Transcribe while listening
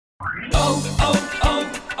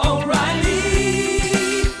O'Reilly!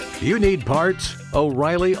 You need parts?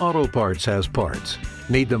 O'Reilly Auto Parts has parts.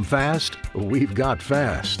 Need them fast? We've got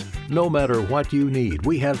fast. No matter what you need,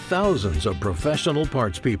 we have thousands of professional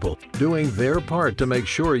parts people doing their part to make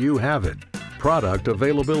sure you have it. Product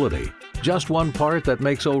availability. Just one part that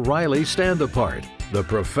makes O'Reilly stand apart. The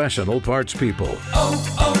professional parts people.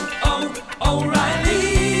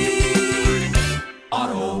 O'Reilly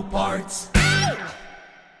Auto Parts.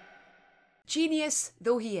 Genius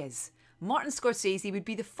though he is, Martin Scorsese would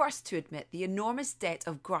be the first to admit the enormous debt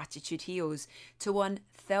of gratitude he owes to one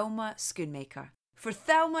Thelma Schoonmaker. For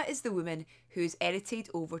Thelma is the woman who's edited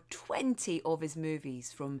over 20 of his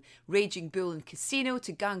movies, from Raging Bull and Casino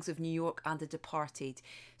to Gangs of New York and The Departed.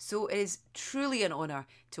 So it is truly an honour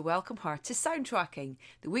to welcome her to Soundtracking,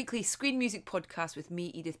 the weekly screen music podcast with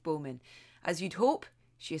me, Edith Bowman. As you'd hope,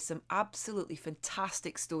 she has some absolutely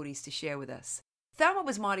fantastic stories to share with us. Thelma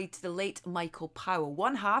was married to the late Michael Powell,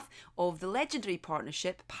 one half of the legendary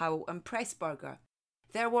partnership Powell and Pressburger.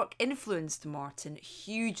 Their work influenced Martin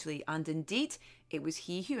hugely, and indeed, it was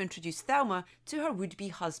he who introduced Thelma to her would-be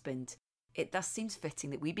husband. It thus seems fitting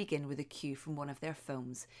that we begin with a cue from one of their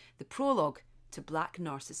films, the prologue to Black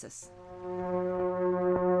Narcissus.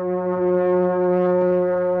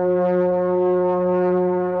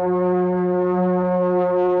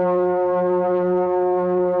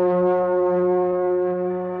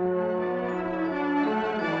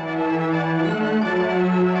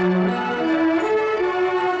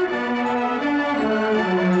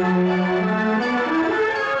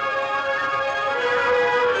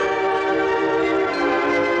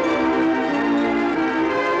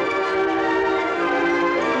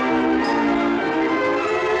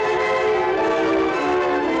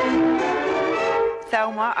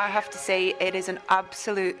 Thelma, I have to say it is an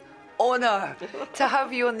absolute honour to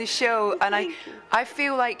have you on the show, and I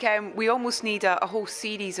feel like we almost need a whole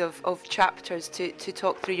series of chapters to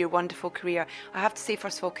talk through your wonderful career. I have to say,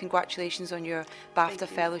 first of all, congratulations on your BAFTA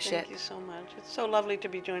fellowship. Thank you so much. It's so lovely to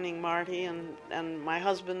be joining Marty and my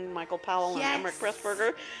husband, Michael Powell, Yes. and Emmerich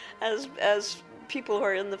Pressburger as people who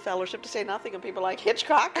are in the fellowship, to say nothing of people like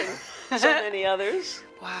Hitchcock and so many others.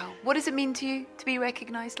 Wow. What does it mean to you to be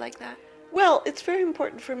recognised like that? Well, it's very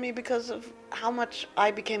important for me because of how much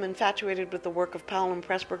I became infatuated with the work of Powell and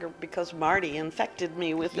Pressburger, because Marty infected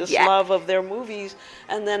me with this love of their movies,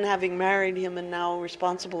 and then having married him and now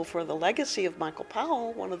responsible for the legacy of Michael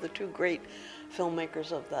Powell, one of the two great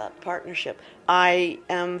filmmakers of that partnership. I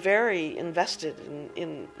am very invested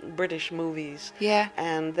in British movies. Yeah.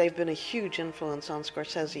 And they've been a huge influence on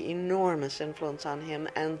Scorsese, enormous influence on him,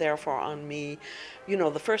 and therefore on me. You know,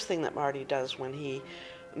 the first thing that Marty does when he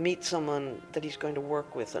meet someone that he's going to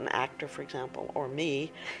work with, an actor, for example, or me,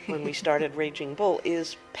 when we started Raging Bull,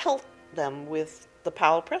 is pelt them with the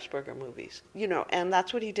Powell Pressburger movies, you know, and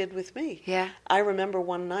that's what he did with me. Yeah. I remember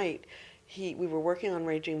one night, we were working on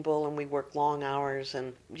Raging Bull, and we worked long hours,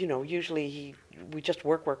 and, you know, usually we just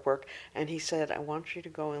work, and he said, I want you to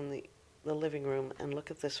go in the living room and look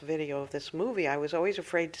at this video of this movie. I was always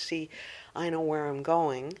afraid to see I Know Where I'm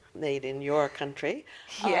Going, made in your country.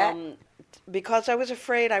 Yeah. Because I was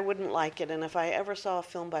afraid I wouldn't like it, and if I ever saw a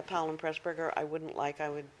film by Powell and Pressburger I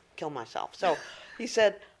would kill myself. So he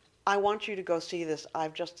said, I want you to go see this.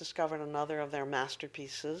 I've just discovered another of their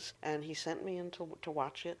masterpieces. And he sent me in to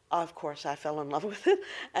watch it. Of course, I fell in love with it.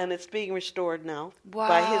 And it's being restored now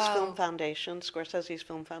by his film foundation, Scorsese's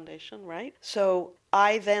Film Foundation, right? So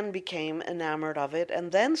I then became enamored of it.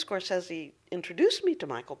 And then Scorsese introduced me to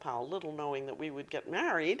Michael Powell, little knowing that we would get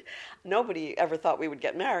married. Nobody ever thought we would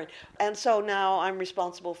get married. And so now I'm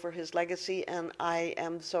responsible for his legacy, and I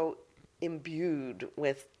am so imbued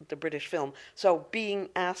with the British film. So being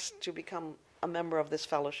asked to become a member of this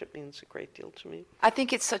fellowship means a great deal to me. I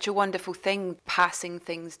think it's such a wonderful thing, passing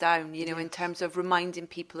things down, you know, in terms of reminding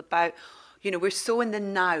people about, you know, we're so in the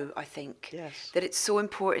now, I think, that it's so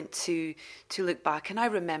important to look back. And I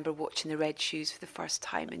remember watching The Red Shoes for the first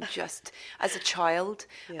time, and just as a child,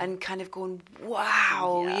 and kind of going,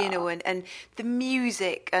 wow, you know, and the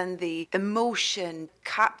music and the emotion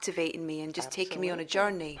captivating me and just taking me on a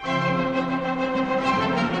journey.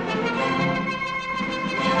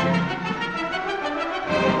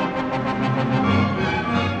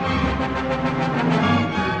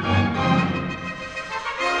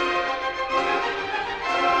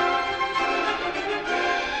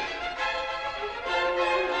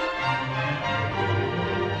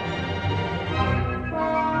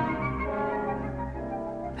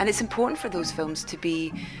 And it's important for those films to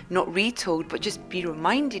be not retold, but just be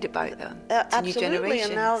reminded about them to new generations. Absolutely,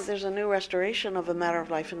 and now there's a new restoration of A Matter of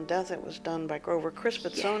Life and Death. It was done by Grover Crisp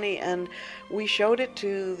at Sony, and we showed it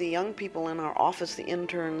to the young people in our office, the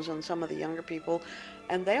interns and some of the younger people,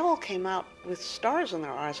 and they all came out with stars in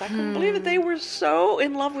their eyes. I couldn't believe it. They were so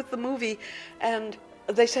in love with the movie, and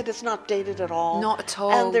they said it's not dated at all. Not at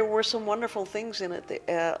all. And there were some wonderful things in it.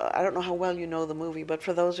 I don't know how well you know the movie, but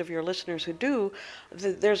for those of your listeners who do,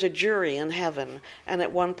 there's a jury in heaven. And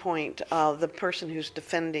at one point, the person who's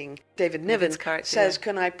defending David Niven's character says,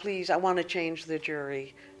 "Can I please, I want to change the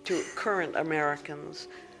jury to current Americans."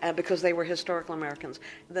 Because they were historical Americans.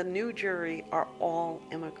 The new jury are all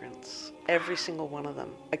immigrants, every single one of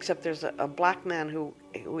them, except there's a black man who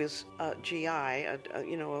is a GI, a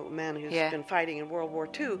man who's been fighting in World War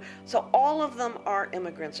II. So all of them are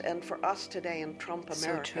immigrants, and for us today in Trump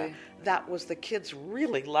America, that was, the kids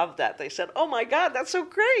really loved that. They said, "Oh my God, that's so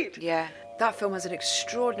great." Yeah, that film has an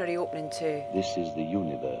extraordinary opening too. This is the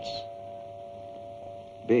universe.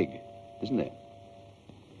 Big, isn't it?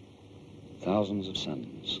 Thousands of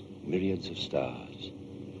suns, myriads of stars,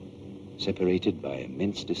 separated by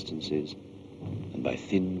immense distances and by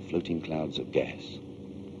thin floating clouds of gas.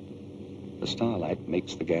 The starlight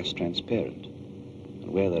makes the gas transparent,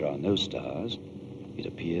 and where there are no stars, it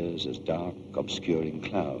appears as dark, obscuring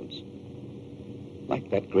clouds, like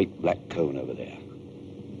that great black cone over there.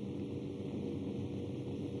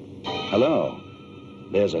 Hello,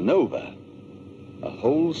 there's a nova. A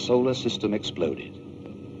whole solar system exploded.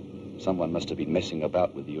 Someone must have been messing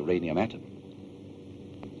about with the uranium atom.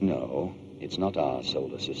 No, it's not our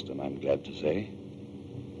solar system, I'm glad to say.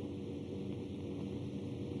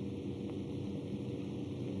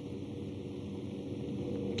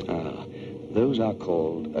 Those are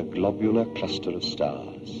called a globular cluster of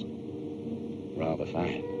stars. Rather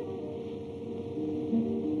fine.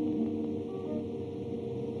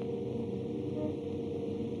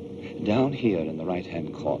 Down here in the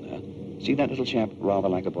right-hand corner, see that little chap rather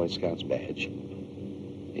like a Boy Scout's badge?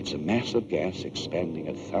 It's a mass of gas expanding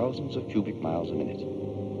at thousands of cubic miles a minute.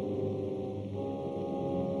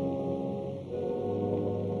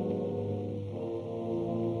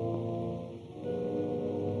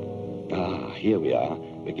 Here we are.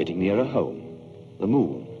 We're getting nearer home. The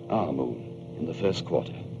moon, our moon, in the first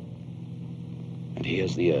quarter. And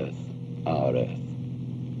here's the Earth, our Earth,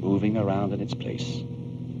 moving around in its place,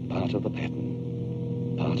 part of the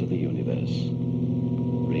pattern, part of the universe.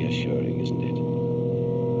 Reassuring, isn't it?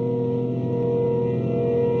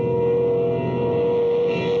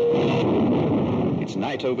 It's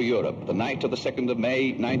night over Europe, the night of the 2nd of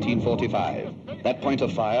May, 1945. That point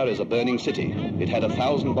of fire is a burning city. It had a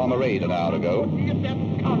 1,000-bomber raid an hour ago.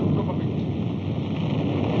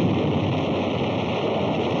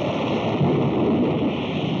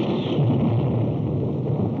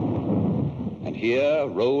 And here,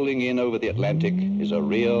 rolling in over the Atlantic, is a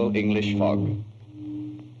real English fog.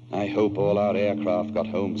 I hope all our aircraft got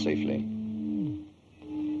home safely.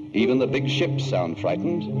 Even the big ships sound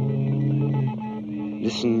frightened.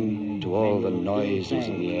 Listen to all the noises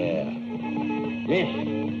in the air.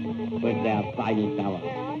 With their fighting power.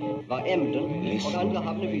 Listen.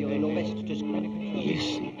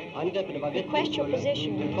 Listen. Request your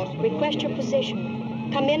position. Request your position.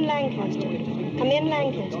 Come in, Lancaster. Come in,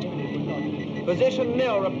 Lancaster. Position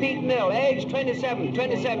nil. Repeat nil. Age 27.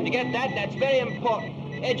 27. You get that? That's very important.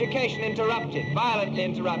 Education interrupted. Violently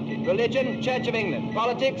interrupted. Religion, Church of England.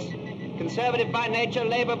 Politics, Conservative by nature,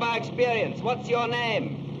 Labour by experience. What's your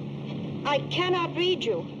name? I cannot read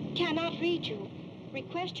you. Cannot read you.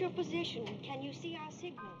 Request your position. Can you see our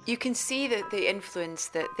signals? You can see that the influence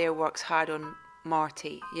that their works had on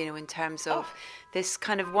Marty, you know, in terms of this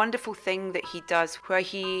kind of wonderful thing that he does where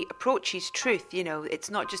he approaches truth, you know. It's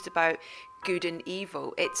not just about good and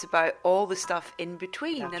evil, it's about all the stuff in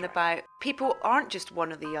between. That's and right. About people aren't just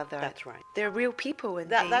one or the other. That's right. They're real people. And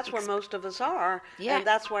that's where most of us are. Yeah. And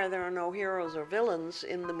that's why there are no heroes or villains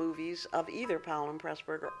in the movies of either Powell and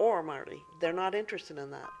Pressburger or Marty. They're not interested in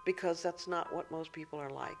that because that's not what most people are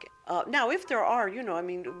like. Now, if there are, you know, I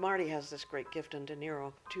mean, Marty has this great gift in De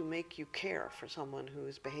Niro to make you care for someone who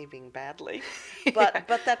is behaving badly. But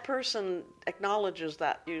that person acknowledges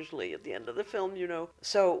that usually at the end of the film, you know.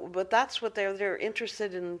 So, but that's what they're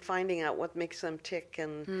interested in, finding out what makes them tick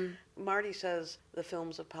and Marty says the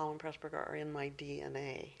films of Powell and Pressburger are in my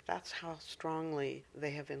DNA. That's how strongly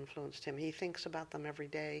they have influenced him. He thinks about them every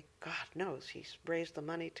day. God knows he's raised the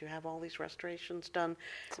money to have all these restorations done,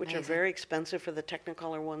 which are very expensive for the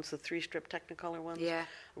Technicolor ones, the 3-strip Technicolor ones. Yeah.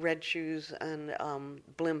 Red Shoes and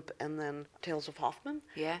Blimp, and then Tales of Hoffman.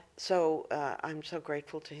 Yeah. So I'm so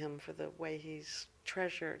grateful to him for the way he's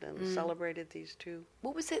treasured and celebrated these two.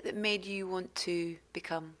 What was it that made you want to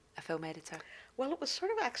become a film editor? Well, it was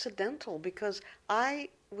sort of accidental because I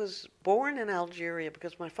was born in Algeria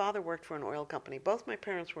because my father worked for an oil company. Both my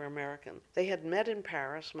parents were American. They had met in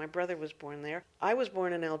Paris. My brother was born there. I was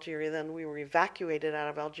born in Algeria. Then we were evacuated out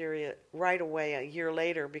of Algeria right away a year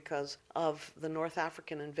later because of the North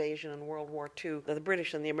African invasion in World War II. The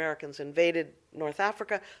British and the Americans invaded North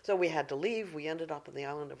Africa, so we had to leave. We ended up on the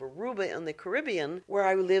island of Aruba in the Caribbean, where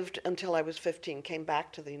I lived until I was 15, came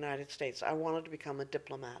back to the United States. I wanted to become a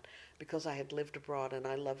diplomat because I had lived abroad and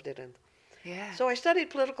I loved it. And yeah. So I studied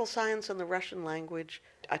political science and the Russian language.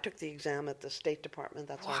 I took the exam at the State Department,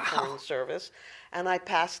 that's our foreign service, and I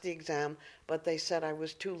passed the exam, but they said I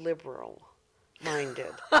was too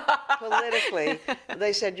liberal-minded. Politically,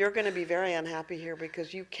 they said, you're going to be very unhappy here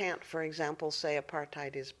because you can't, for example, say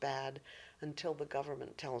apartheid is bad until the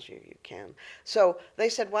government tells you you can. So they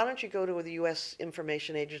said, why don't you go to the U.S.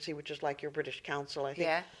 Information Agency, which is like your British Council, I think.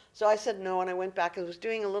 Yeah. So I said no, and I went back. I was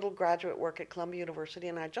doing a little graduate work at Columbia University,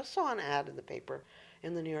 and I just saw an ad in the paper,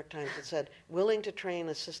 in the New York Times, that said, willing to train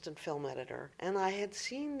assistant film editor. And I had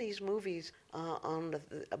seen these movies on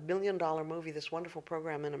a $1 million movie, this wonderful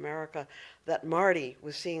program in America that Marty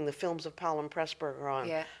was seeing the films of Powell and Pressburger on.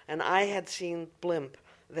 Yeah. And I had seen Blimp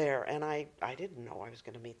there, and I didn't know I was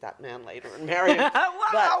going to meet that man later and marry him.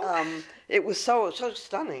 Wow. But it was so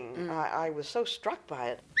stunning. I was so struck by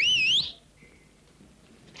it.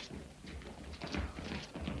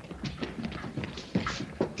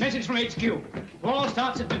 Message from HQ. War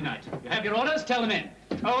starts at midnight. You have your orders, tell them in.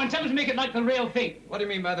 Oh, and tell them to make it like the real thing. What do you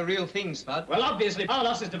mean by the real thing, Spud? Well, obviously, our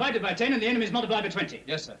loss is divided by 10 and the enemy's multiplied by 20.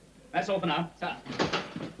 Yes, sir. That's all for now. Sir.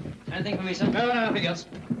 Anything for me, sir? No, nothing else.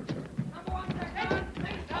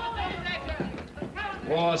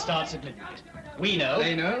 War starts at midnight. We know.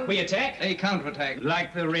 They know. We attack. They counterattack.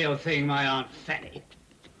 Like the real thing, my Aunt Fanny.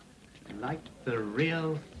 Like the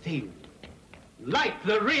real thing. Like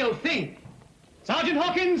the real thing. Sergeant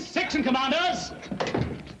Hawkins, section commanders.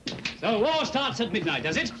 So war starts at midnight,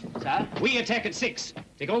 does it? Sir? We attack at 6.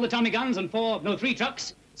 Take all the Tommy guns and 3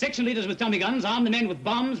 trucks. Section leaders with Tommy guns arm the men with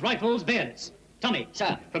bombs, rifles, bayonets. Tommy.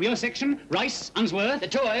 Sir. From your section, Rice, Unsworth. The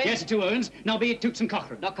 2 Owens? Yes, the 2 Owens. Now be it Toots and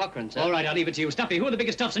Cochrane. Not Cochrane, sir. All right, I'll leave it to you. Stuffy, who are the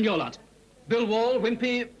biggest toughs in your lot? Bill Wall,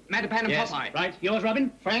 Wimpy, Madapan, and Yes, Popeye. right. Yours,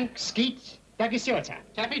 Robin? Frank, Skeet, Dougie Stewart, sir.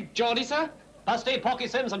 Taffy, Geordie, sir? Busty, Porky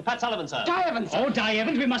Sims, and Pat Sullivan, sir. Di Evans, sir. Oh, Di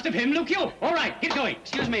Evans, we must have him. Luke, you. All right, get going.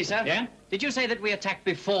 Excuse me, sir. Yeah? Did you say that we attacked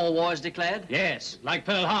before war is declared? Yes, like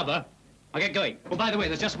Pearl Harbor. I'll get going. Oh, by the way,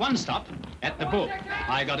 there's just one stop at the book.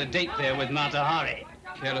 I got a date there with Mata Hari.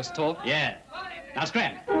 Careless talk. Yeah. Now,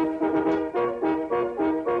 scram.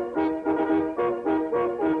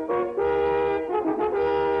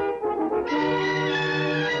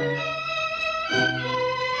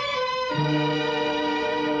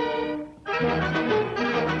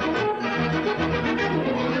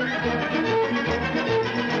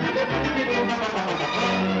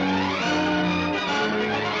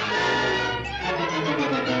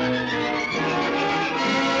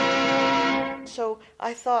 So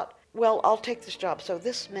I thought, well, I'll take this job. So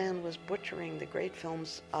this man was butchering the great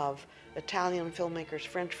films of Italian filmmakers,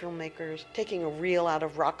 French filmmakers, taking a reel out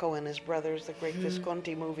of Rocco and his brothers, the great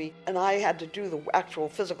Visconti movie. And I had to do the actual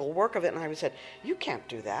physical work of it. And I said, you can't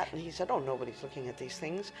do that. And he said, oh, nobody's looking at these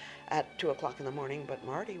things at 2 o'clock in the morning, but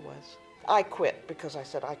Marty was. I quit because I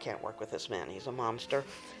said, I can't work with this man. He's a monster.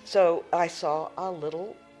 So I saw a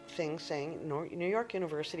little thing saying New York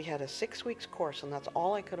University had a 6 weeks course, and that's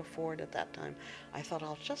all I could afford at that time. I thought,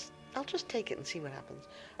 I'll just take it and see what happens.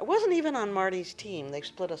 I wasn't even on Marty's team. They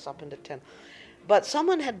split us up into 10. But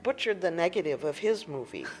someone had butchered the negative of his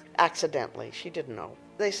movie accidentally. She didn't know.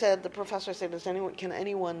 They said, the professor said, can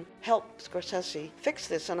anyone help Scorsese fix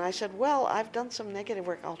this? And I said, well, I've done some negative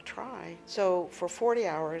work. I'll try. So for 40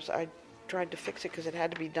 hours, I tried to fix it because it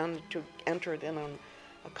had to be done to enter it in on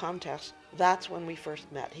a contest. That's when we first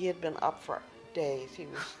met. He had been up for days. He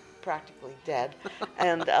was practically dead.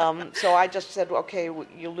 And so I just said, okay,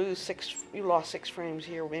 you lost 6 frames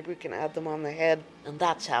here. Maybe we can add them on the head. And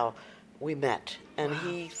that's how we met. And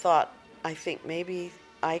he thought, I think maybe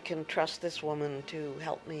I can trust this woman to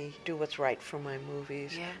help me do what's right for my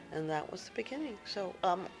movies. Yeah. And that was the beginning. So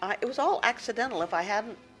it was all accidental. If I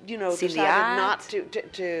hadn't decided not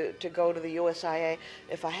to go to the USIA,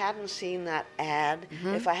 if I hadn't seen that ad,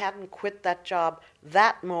 if I hadn't quit that job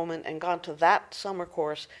that moment and gone to that summer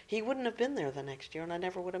course, he wouldn't have been there the next year, and I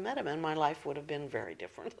never would have met him, and my life would have been very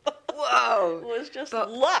different. Whoa! It was just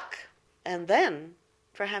luck. And then,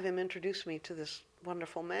 for having him introduce me to this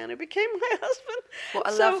wonderful man who became my husband. What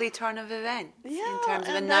a lovely turn of events. Yeah, in terms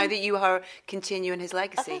of, and now that you are continuing his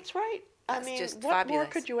legacy. That's right. That's just what fabulous. more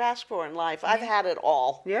could you ask for in life? I've had it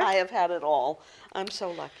all. Yeah. I have had it all. I'm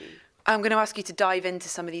so lucky. I'm going to ask you to dive into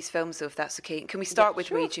some of these films, though, if that's okay. Can we start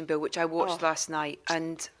with Raging Bull, which I watched last night?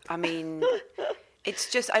 And, I mean,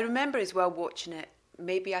 it's just, I remember as well watching it.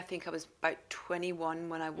 Maybe I think I was about 21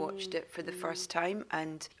 when I watched it for the first time,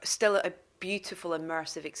 and still a beautiful,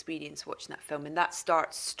 immersive experience watching that film. And that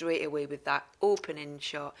starts straight away with that opening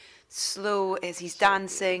shot, slow as he's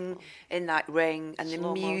dancing in that ring, and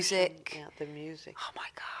Slow the music. motion. Yeah, the music. Oh my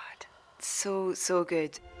God, so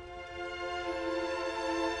good.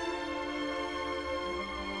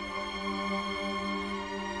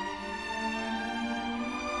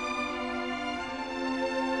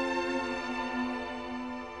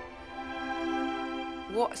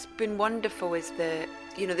 What's been wonderful is there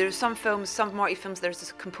are some films, some Marty films, there's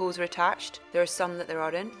a composer attached. There are some that there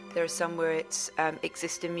aren't. There are some where it's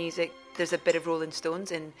existing music. There's a bit of Rolling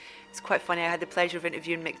Stones, and it's quite funny. I had the pleasure of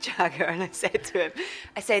interviewing Mick Jagger, and I said to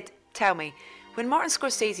him, tell me, when Martin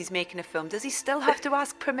Scorsese's making a film, does he still have to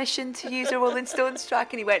ask permission to use a Rolling Stones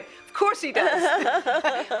track? And he went, of course he does,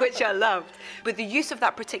 which I loved. But the use of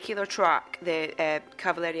that particular track, the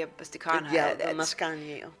Cavalleria Basticana, the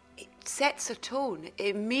Mascagni. It sets a tone.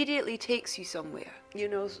 It immediately takes you somewhere.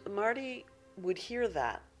 Marty would hear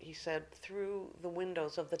that, he said, through the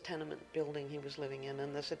windows of the tenement building he was living in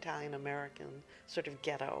this Italian-American sort of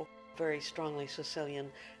ghetto, very strongly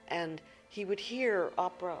Sicilian, and he would hear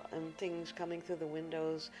opera and things coming through the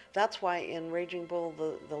windows. That's why in Raging Bull,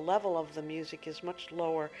 the level of the music is much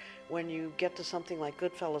lower. When you get to something like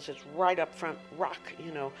Goodfellas, it's right up front, rock,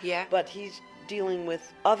 Yeah. But he's dealing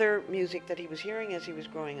with other music that he was hearing as he was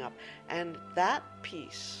growing up. And that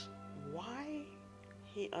piece, why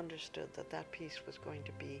he understood that piece was going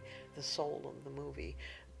to be the soul of the movie,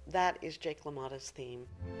 that is Jake LaMotta's theme.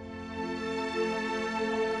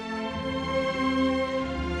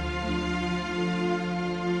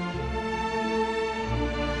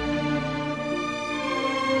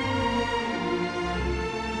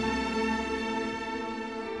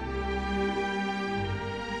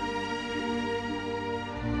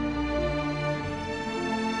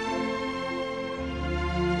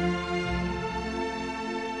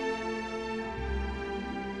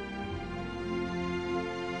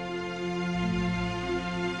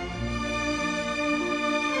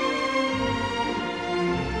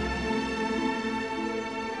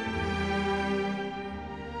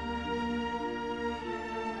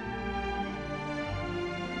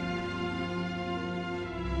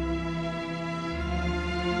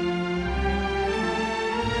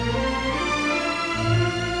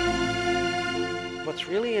 What's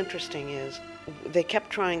really interesting is they kept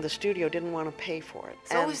trying, the studio didn't want to pay for it.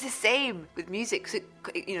 It's always the same with music. So,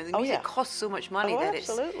 the music costs so much money that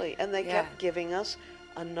absolutely. And they kept giving us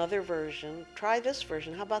another version. Try this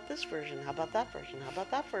version. How about this version? How about that version? How about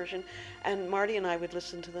that version? And Marty and I would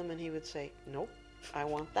listen to them, and he would say, nope, I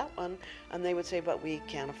want that one. And they would say, but we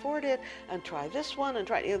can't afford it. And try this one. And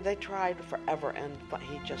try. They tried forever, but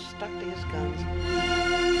he just stuck to his guns.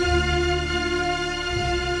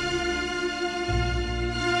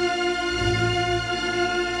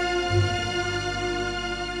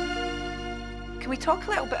 Can we talk a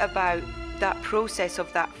little bit about that process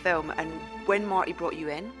of that film and when Marty brought you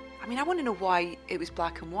in? I mean, I want to know why it was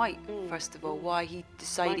black and white, first of all, why he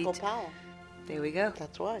decided... Michael Powell. There we go.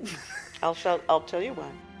 That's why. I'll tell you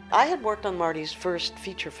why. I had worked on Marty's first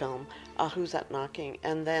feature film, Who's That Knocking?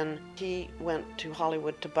 And then he went to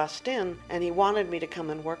Hollywood to bust in, and he wanted me to come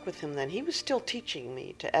and work with him then. He was still teaching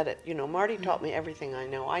me to edit. Marty taught me everything I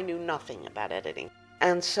know. I knew nothing about editing.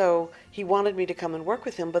 And so he wanted me to come and work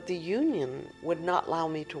with him, but the union would not allow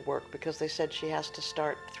me to work because they said she has to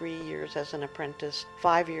start 3 years as an apprentice,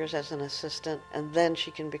 5 years as an assistant, and then she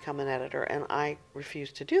can become an editor. And I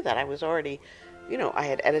refused to do that. I was already, I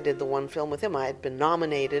had edited the one film with him. I had been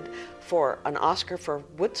nominated for an Oscar for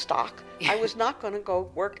Woodstock. I was not going to go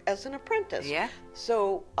work as an apprentice. Yeah.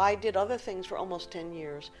 So I did other things for almost 10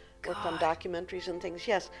 years. Worked on documentaries and things,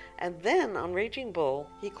 yes. And then on Raging Bull,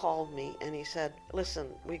 he called me and he said, listen,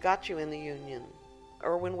 we got you in the union.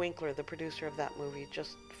 Irwin Winkler, the producer of that movie,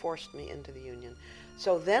 just forced me into the union.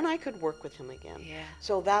 So then I could work with him again. Yeah.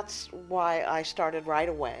 So that's why I started right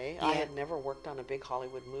away. I Yeah. had never worked on a big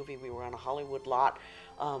Hollywood movie. We were on a Hollywood lot,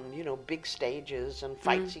 big stages and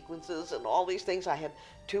fight sequences and all these things. I had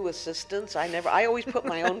 2 assistants. I always put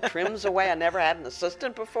my own trims away. I never had an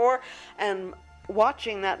assistant before. And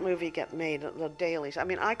watching that movie get made, the dailies, I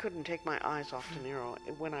mean, I couldn't take my eyes off De Niro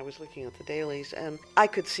when I was looking at the dailies, and I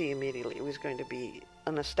could see immediately it was going to be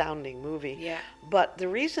an astounding movie. Yeah. But the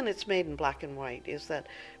reason it's made in black and white is that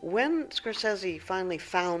when Scorsese finally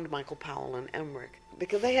found Michael Powell and Emmerich,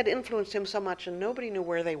 because they had influenced him so much and nobody knew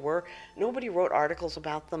where they were, nobody wrote articles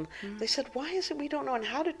about them, they said, why is it we don't know, and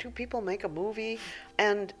how did 2 people make a movie?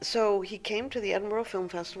 And so he came to the Edinburgh Film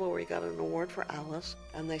Festival where he got an award for Alice,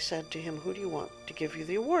 and they said to him, who do you want to give you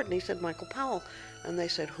the award? And he said, Michael Powell. And they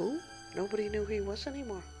said, who? Nobody knew who he was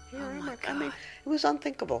anymore. I mean, it was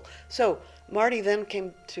unthinkable. So Marty then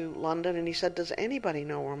came to London and he said, does anybody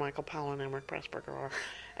know where Michael Powell and Emmerich Pressburger are?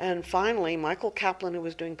 And finally, Michael Kaplan, who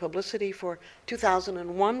was doing publicity for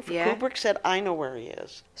 2001 for Kubrick, said, I know where he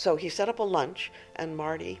is. So he set up a lunch, and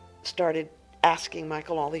Marty started asking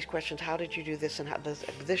Michael all these questions. How did you do this? And how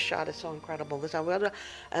this shot is so incredible.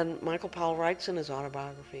 And Michael Powell writes in his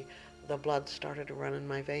autobiography, the blood started to run in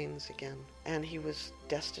my veins again. And he was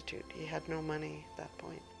destitute. He had no money at that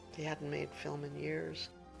point. He hadn't made film in years.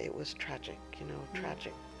 It was tragic,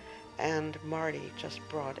 tragic. And Marty just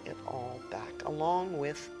brought it all back, along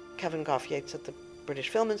with Kevin Goff Yates at the British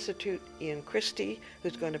Film Institute, Ian Christie,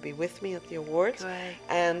 who's going to be with me at the awards, Right.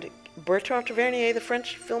 and Bertrand Tavernier, the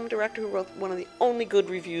French film director who wrote one of the only good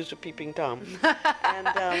reviews of Peeping Tom.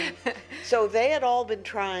 And so they had all been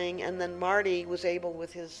trying, and then Marty was able,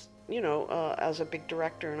 with his, as a big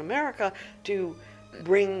director in America, to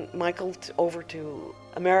bring Michael over to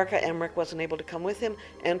America. Emmerich wasn't able to come with him.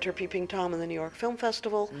 Enter Peeping Tom in the New York Film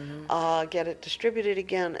Festival, get it distributed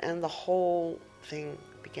again, and the whole thing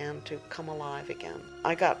began to come alive again.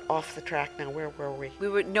 I got off the track now. Where were we? We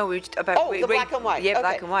were just about... the black and white. Yeah, Okay.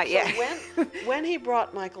 black and white, yeah. So when he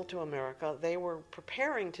brought Michael to America, they were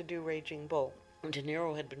preparing to do Raging Bull. De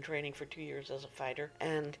Niro had been training for 2 years as a fighter,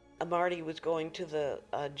 and Marty was going to the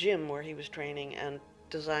gym where he was training and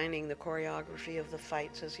designing the choreography of the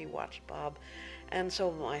fights as he watched Bob. And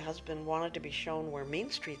so my husband wanted to be shown where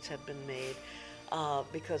Mean Streets had been made,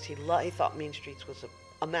 because he thought Mean Streets was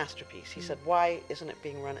a masterpiece. He said, why isn't it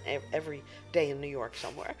being run every day in New York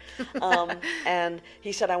somewhere? And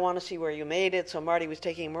he said, I want to see where you made it. So Marty was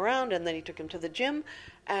taking him around, and then he took him to the gym,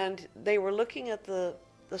 and they were looking at the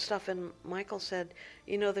stuff, and Michael said,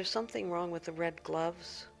 there's something wrong with the red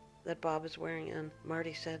gloves that Bob is wearing. And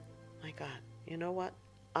Marty said, my God, you know what?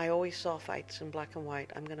 I always saw fights in black and white.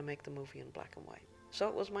 I'm going to make the movie in black and white. So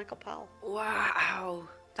it was Michael Powell. Wow,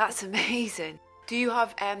 that's amazing. Do you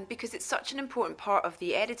have, because it's such an important part of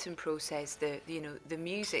the editing process, the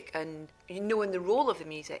music and knowing the role of the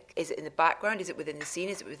music. Is it in the background? Is it within the scene?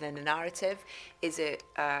 Is it within the narrative? Is it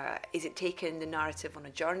taking the narrative on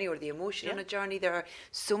a journey or the emotion on a journey? There are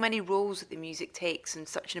so many roles that the music takes, and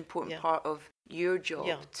such an important part of your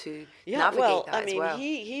job to navigate that as well.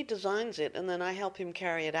 He designs it, and then I help him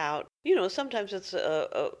carry it out. Sometimes it's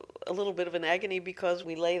a little bit of an agony because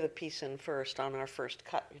we lay the piece in first on our first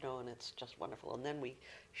cut, and it's just wonderful. And then we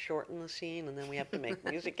shorten the scene, and then we have to make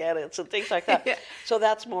music edits and things like that. So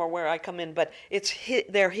that's more where I come in, but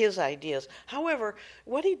they're his ideas. However,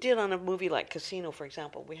 what he did on a movie like Casino, for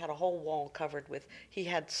example, we had a whole wall covered with, he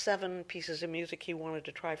had 7 pieces of music he wanted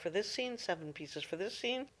to try for this scene, 7 pieces for this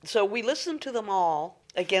scene. So we listened to them all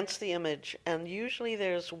against the image, and usually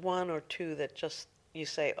there's 1 or 2 that just, you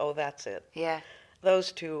say, oh, that's it. Yeah.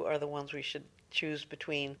 Those 2 are the ones we should choose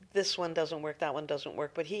between. This one doesn't work, that one doesn't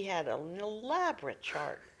work, but he had an elaborate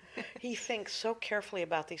chart. He thinks so carefully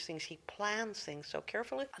about these things. He plans things so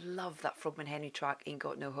carefully. I love that Frogman Henry track, Ain't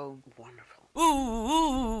Got No Home. Wonderful.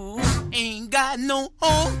 Ooh, ain't got no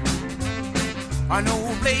home or no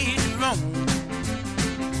place to roam.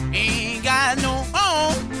 Ain't got no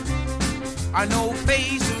home or no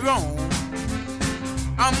place to roam.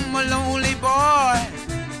 I'm a lonely boy.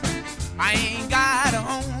 I ain't got a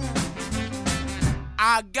home.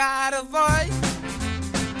 I got a voice.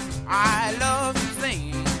 I love to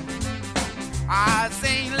sing. I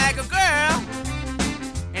sing like a girl,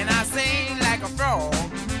 and I sing like a frog.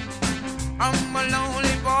 I'm a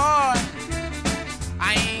lonely boy.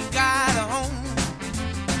 I ain't got a home.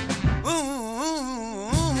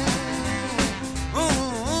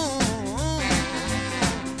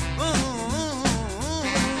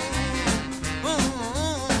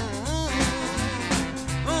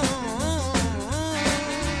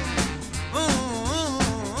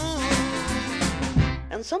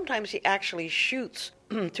 sometimes he actually shoots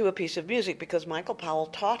to a piece of music because Michael Powell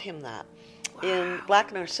taught him that. Wow. In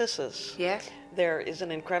Black Narcissus, there is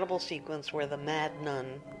an incredible sequence where the mad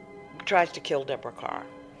nun tries to kill Deborah Kerr.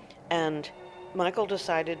 And Michael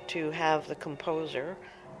decided to have the composer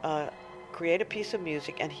create a piece of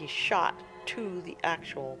music, and he shot to the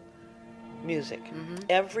actual music. Mm-hmm.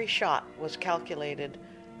 Every shot was calculated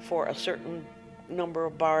for a certain number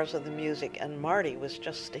of bars of the music, and Marty was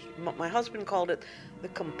just, my husband called it the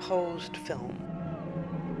composed film.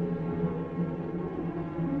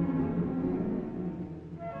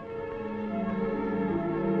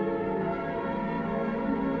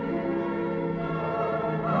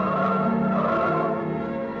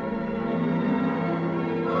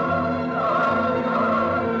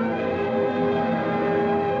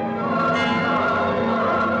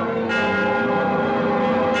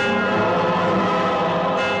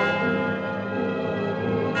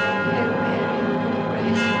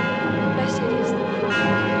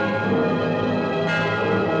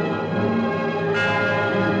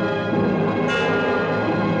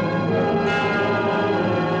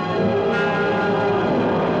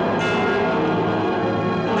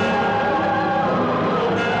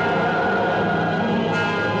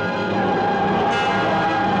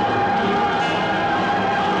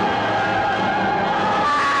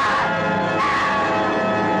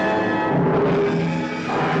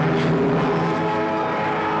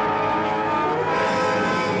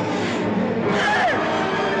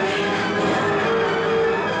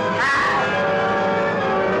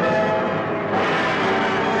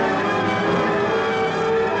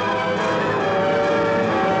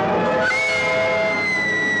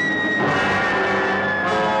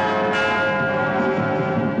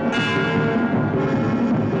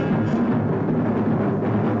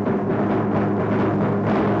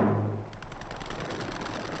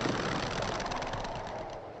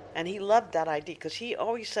 And he loved that idea because he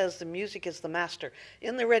always says the music is the master.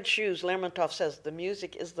 In The Red Shoes, Lermontov says the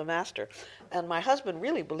music is the master. And my husband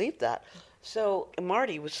really believed that. So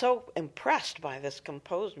Marty was so impressed by this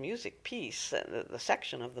composed music piece, the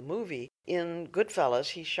section of the movie. In Goodfellas,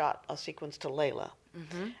 he shot a sequence to Layla.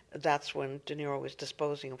 Mm-hmm. That's when De Niro was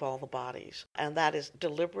disposing of all the bodies. And that is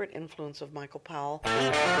deliberate influence of Michael Powell.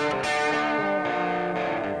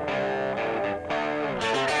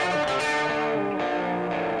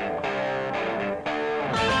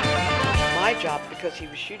 My job, because he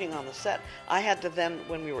was shooting on the set, I had to then,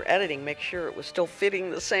 when we were editing, make sure it was still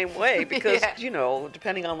fitting the same way because, you know,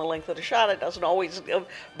 depending on the length of the shot, it doesn't always,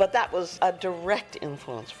 but that was a direct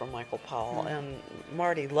influence from Michael Powell, and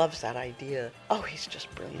Marty loves that idea. Oh, he's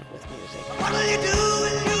just brilliant with music. What will you do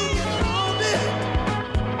when you get older?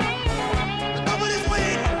 Nobody's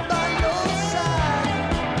waiting by your side.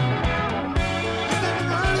 You've been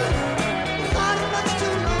running without much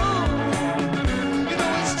too long. You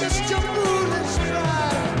know, it's just your foolish stride.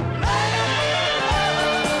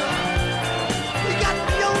 You got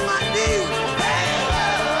me on my knees.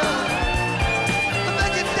 I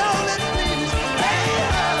beg you, darling, please.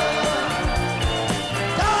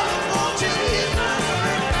 Darling, won't you ease my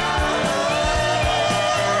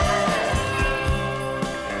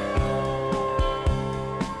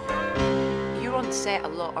mind? You're on set a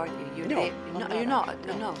lot, aren't you? You're not.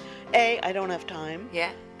 No. I don't have time.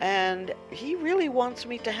 Yeah. And he really wants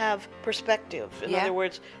me to have perspective. In other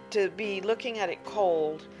words, to be looking at it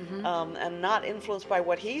cold, and not influenced by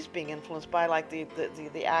what he's being influenced by, like the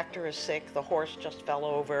actor is sick, the horse just fell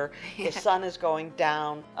over, the sun is going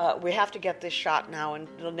down, we have to get this shot now in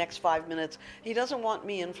the next 5 minutes. He doesn't want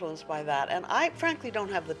me influenced by that, and I frankly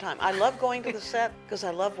don't have the time. I love going to the set because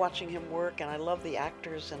I love watching him work, and I love the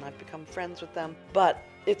actors, and I've become friends with them, but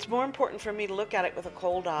it's more important for me to look at it with a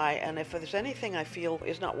cold eye, and if there's anything I feel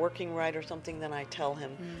is not working right or something, then I tell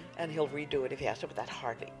him, and he'll redo it if he has to, but that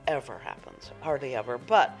hardly ever happens. Hardly ever.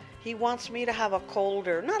 But he wants me to have a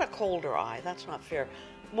colder, not a colder eye, that's not fair,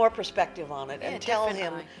 more perspective on it, and tell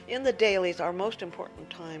him, in the dailies, our most important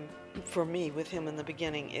time for me with him in the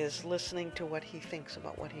beginning is listening to what he thinks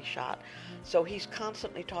about what he shot. So he's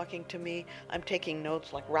constantly talking to me. I'm taking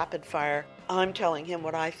notes like rapid fire. I'm telling him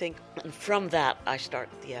what I think, and from that I start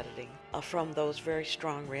the editing. From those very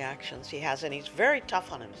strong reactions he has, and he's very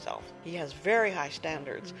tough on himself. He has very high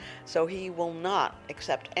standards, so he will not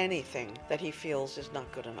accept anything that he feels is not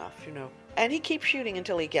good enough, you know. And he keeps shooting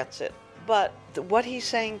until he gets it. But what he's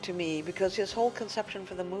saying to me, because his whole conception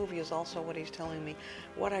for the movie is also what he's telling me,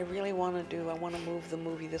 what I really want to do, I want to move the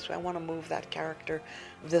movie this way, I want to move that character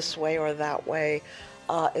this way or that way,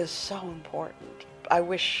 is so important. I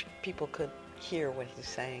wish people could hear what he's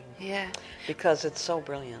saying. Yeah. Because it's so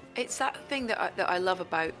brilliant. It's that thing that I love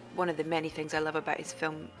about, one of the many things I love about his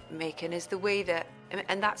filmmaking is the way that,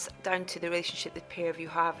 and that's down to the relationship the pair of you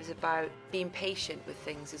have, is about being patient with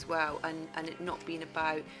things as well, and it not being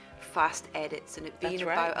about fast edits, and it being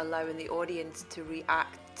about allowing the audience to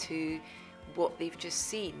react to what they've just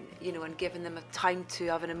seen, you know, and giving them a time to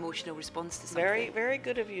have an emotional response to something. Very, very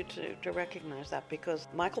good of you to recognize that, because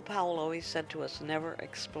Michael Powell always said to us, never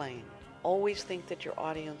explain. Always think that your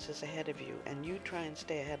audience is ahead of you, and you try and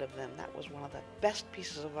stay ahead of them. That was one of the best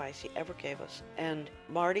pieces of advice he ever gave us. And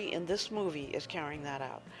Marty in this movie is carrying that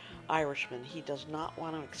out. Irishman, he does not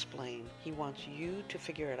want to explain. He wants you to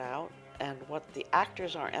figure it out, and what the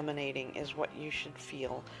actors are emanating is what you should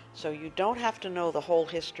feel. So you don't have to know the whole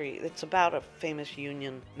history. It's about a famous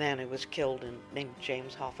Union man who was killed, named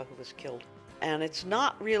James Hoffa, who was killed. And it's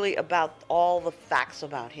not really about all the facts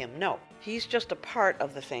about him. No, he's just a part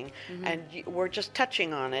of the thing, and we're just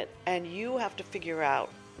touching on it, and you have to figure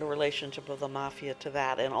out the relationship of the mafia to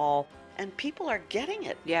that and all. And people are getting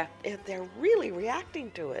it. Yeah. They're really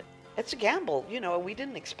reacting to it. It's a gamble, you know, we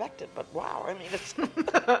didn't expect it, but wow, I mean, it's...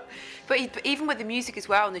 But even with the music as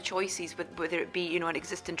well, and the choices, whether it be, you know, an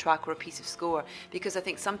existing track or a piece of score, because I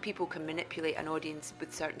think some people can manipulate an audience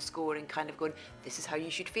with certain score and kind of going, this is how you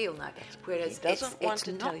should feel now. Whereas he doesn't want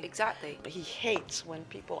to not tell you. Exactly. He hates when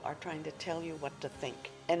people are trying to tell you what to think.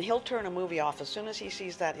 And he'll turn a movie off. As soon as he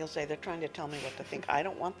sees that, he'll say, they're trying to tell me what to think. I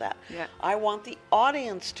don't want that. Yeah. I want the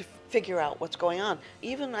audience to figure out what's going on.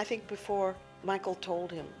 Even, I think, before Michael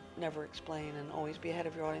told him, never explain and always be ahead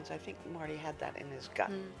of your audience, I think Marty had that in his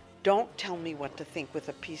gut. Don't tell me what to think with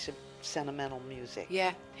a piece of sentimental music.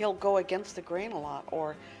 Yeah. He'll go against the grain a lot,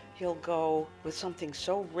 or he'll go with something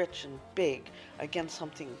so rich and big against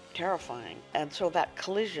something terrifying. And so that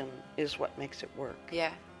collision is what makes it work.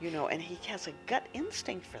 Yeah. You know, and he has a gut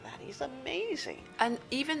instinct for that. He's amazing. And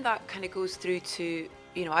even that kind of goes through to,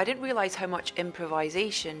 you know, I didn't realise how much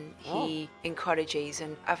improvisation he encourages.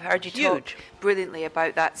 And I've heard you talk brilliantly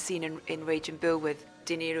about that scene in Raging Bull with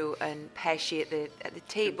De Niro and Pesci at the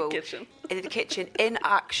table. In the kitchen, in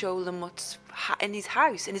actual Lamotte's, in his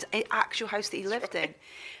house, in his actual house that he lived in.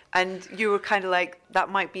 And you were kind of like, that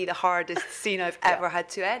might be the hardest scene I've ever had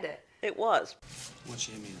to edit. It was. I want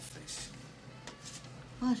you to hit me in the face.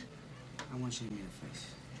 What? I want you to hit me in the face.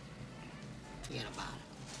 Forget about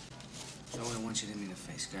it. Joey, I want you to hit me in the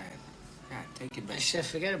face. Go ahead. Go ahead, take it back. I said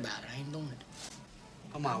forget about it. I ain't doing it.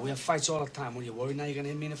 Come on, we have fights all the time. When you're worried now, you're gonna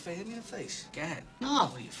hit me in the face? Hit me in the face. Go ahead. No.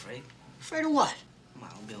 What are you afraid? Afraid of what? Come on,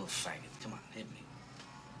 don't be a little faggot. Come on, hit me.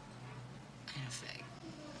 I ain't a fag.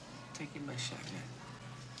 Take your best shot, man.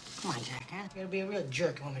 Come on, Jack, huh? You gotta be a real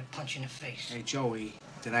jerk. You want me to punch you in the face. Hey, Joey,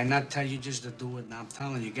 did I not tell you just to do it? Now I'm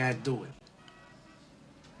telling you, you gotta do it.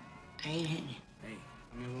 I ain't hitting you. Hey,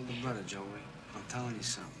 I'm your older brother, Joey. I'm telling you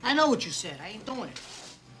something. I know what you said. I ain't doing it.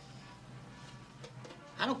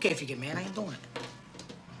 I don't care if you get mad. I ain't doing it.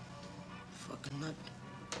 Fucking nut.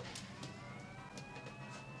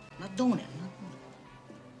 Not doing it.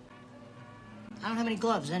 I don't have any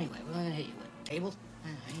gloves anyway. What am I gonna hit you with? Table? I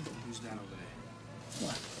ain't doing it. Who's that over there?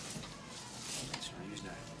 What? That's right, who's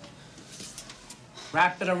that?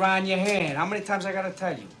 Wrap it around your hand. How many times I gotta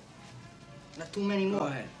tell you? Not too many more. Go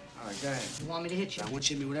ahead. All right, go ahead. You want me to hit you? I want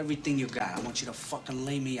you to hit me with everything you got. I want you to fucking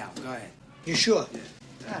lay me out. Go ahead. You sure? Yeah.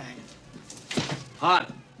 All right.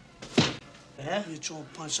 Harder. Yeah? You throw a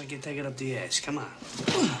punch like you take it up the ass. Come on.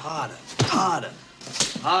 Harder. Harder.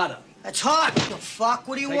 Harder. That's hard. You fuck.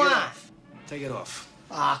 What do you Take want? it off. Take it off.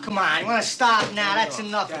 Ah, come on. You want to stop now? That's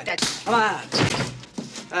enough of that. Come on.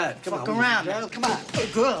 Come Fuck on. around. Girl, come on.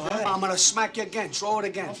 Good girl, huh? I'm gonna smack you again. Throw it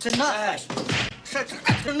again. It's enough.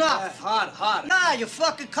 That's enough. Harder, harder. Nah, your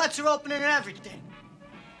fucking cuts are opening and everything.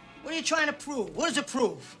 What are you trying to prove? What does it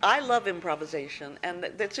prove? I love improvisation, and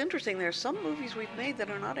it's interesting. There are some movies we've made that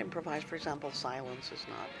are not improvised. For example, Silence is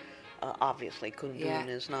not. Obviously, Kundun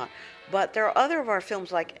is not. But there are other of our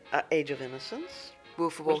films like Age of Innocence.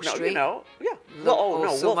 Wolf of Wall Street. You know, yeah.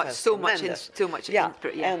 So much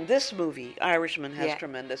input, yeah. And this movie, Irishman, has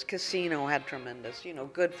tremendous. Casino had tremendous. You know,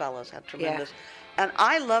 Goodfellas had tremendous. Yeah. And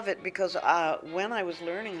I love it because when I was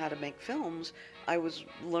learning how to make films, I was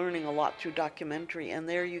learning a lot through documentary, and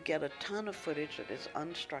there you get a ton of footage that is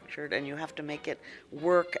unstructured, and you have to make it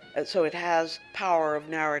work so it has power of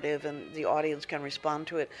narrative and the audience can respond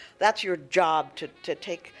to it. That's your job, to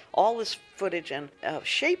take all this footage and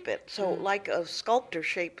shape it. So like a sculptor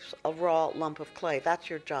shapes a raw lump of clay, that's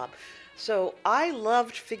your job. So I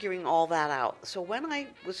loved figuring all that out. So when I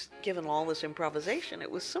was given all this improvisation,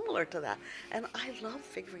 it was similar to that. And I love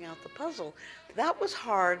figuring out the puzzle. That was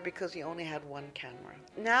hard because he only had one camera.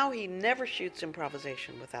 Now he never shoots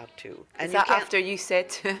improvisation without two. And Is that after you said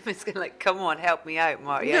to him, it's going to like, come on, help me out,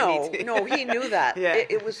 Marty? No, he knew that. Yeah.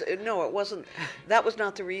 It wasn't. That was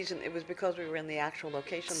not the reason. It was because we were in the actual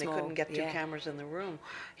location. Small, they couldn't get two yeah. cameras in the room.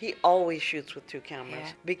 He always shoots with two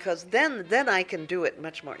cameras because then I can do it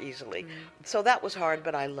much more easily. So that was hard,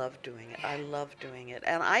 but I love doing it. I love doing it.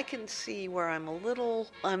 And I can see where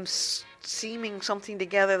I'm seaming something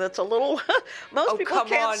together that's a little most people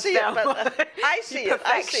can't see it, but I see it.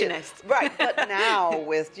 Perfectionist. Right, but now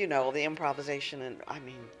with the improvisation, and I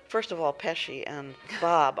mean, first of all, Pesci and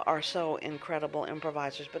Bob are so incredible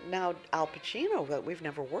improvisers, but now Al Pacino, that we've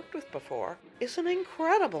never worked with before, is an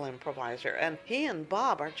incredible improviser, and he and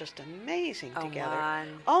Bob are just amazing together. Man.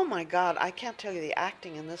 Oh my God, I can't tell you, the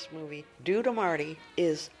acting in this movie, due to Marty,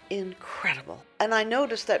 is incredible. And I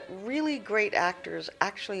noticed that really great actors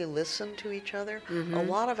actually listen to each other. Mm-hmm. A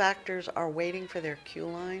lot of actors are waiting for their cue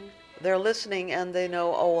line. They're listening and they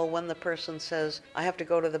know, oh, well, when the person says, I have to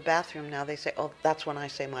go to the bathroom now, they say, oh, that's when I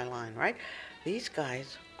say my line, right? These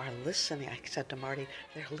guys are listening. I said to Marty,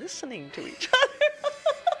 they're listening to each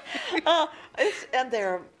other.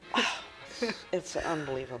 It's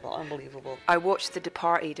unbelievable. I watched The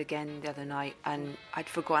Departed again the other night, and I'd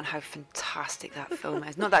forgotten how fantastic that film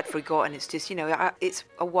is. Not that I'd forgotten, it's just, it's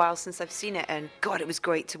a while since I've seen it, and God, it was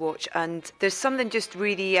great to watch. And there's something just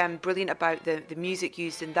really brilliant about the music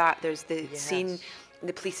used in that. There's the scene in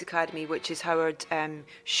the police academy, which is Howard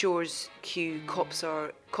Shore's cue, Cops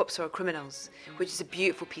Are Criminals, which is a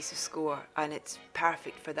beautiful piece of score, and it's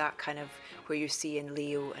perfect for that kind of where you're seeing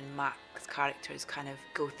Leo and Mac's characters kind of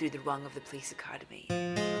go through the rung of the police academy.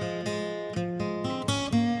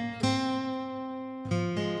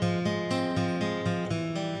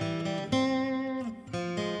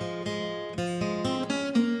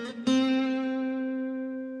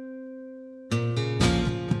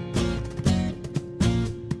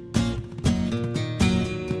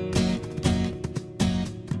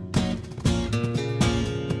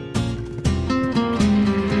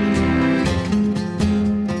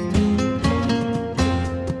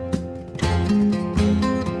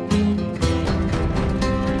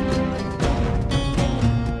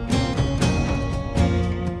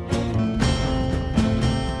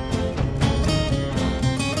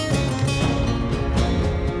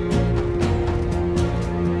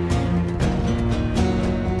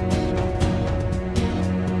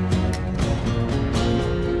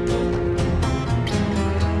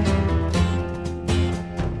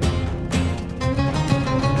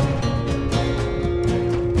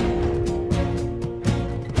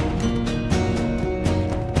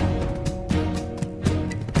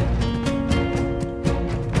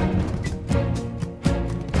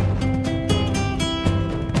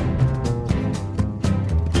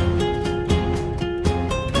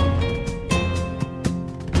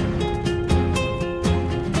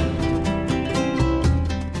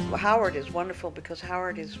 Howard is wonderful because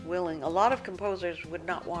Howard is willing. A lot of composers would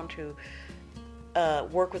not want to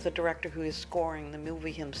work with a director who is scoring the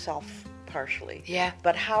movie himself partially. Yeah.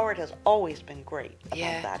 But Howard has always been great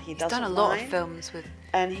about that. He's done a lot of films with...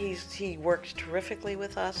 And he works terrifically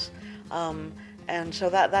with us. And so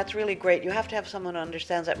that's really great. You have to have someone who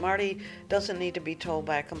understands that. Marty doesn't need to be told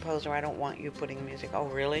by a composer, I don't want you putting music. Oh,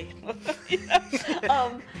 really?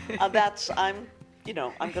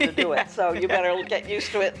 I'm going to do it, so you better get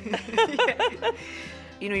used to it.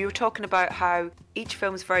 You were talking about how each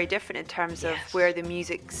film's very different in terms of where the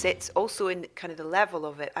music sits, also in kind of the level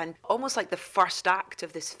of it. And almost like the first act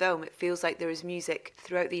of this film, it feels like there is music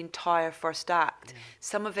throughout the entire first act. Yeah.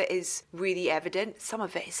 Some of it is really evident, some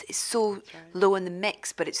of it is so low in the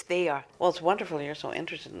mix, but it's there. Well, it's wonderful you're so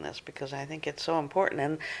interested in this because I think it's so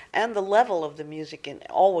important. And the level of the music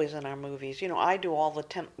always in our movies. I do all the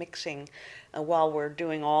temp mixing while we're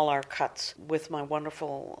doing all our cuts with my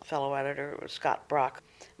wonderful fellow editor, Scott Brock.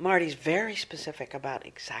 Marty's very specific about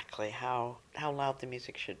exactly how loud the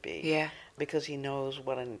music should be. Yeah. Because he knows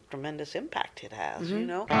what a tremendous impact it has,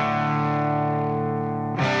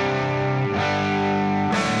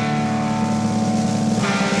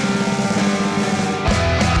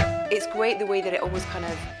 It's great the way that it almost kind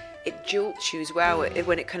of, it jolts you as well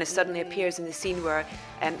when it kind of suddenly appears in the scene where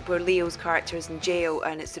Leo's character is in jail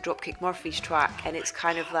and it's the Dropkick Murphys track, and it's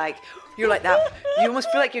kind of like, you're like that, you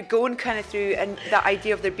almost feel like you're going kind of through, and that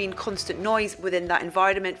idea of there being constant noise within that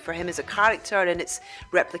environment for him as a character, and it's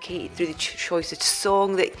replicated through the choice of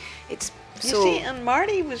song, that it's So, you see, and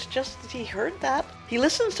Marty was he heard that. He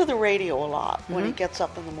listens to the radio a lot when he gets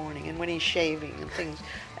up in the morning and when he's shaving and things.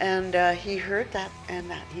 And he heard that,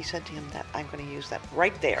 and he said to him that I'm going to use that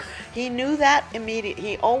right there. He knew that immediately.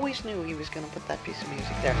 He always knew he was going to put that piece of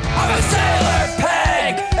music there. I'm a sailor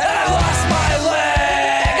pig, and I lost my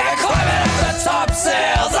leg. I climbed up the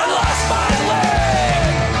topsails, I lost my leg.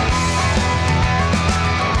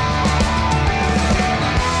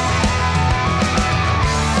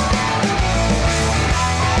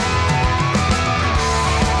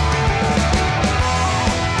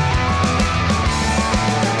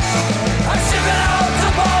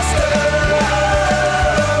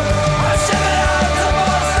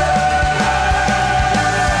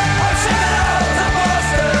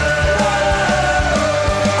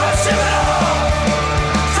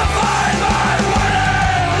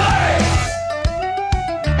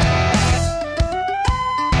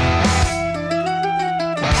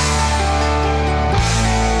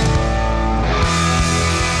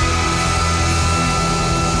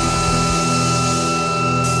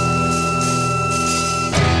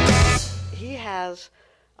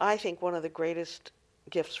 I think one of the greatest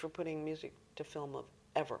gifts for putting music to film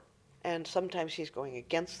ever. And sometimes he's going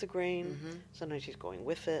against the grain, sometimes he's going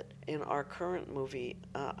with it. In our current movie,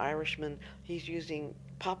 Irishman, he's using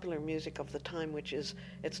popular music of the time, which is,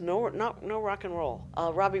 it's no rock and roll.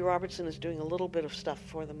 Robbie Robertson is doing a little bit of stuff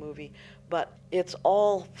for the movie, but it's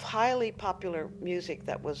all highly popular music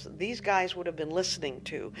that these guys would have been listening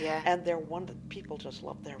to. Yeah. And they're people just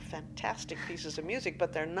love. They're fantastic pieces of music,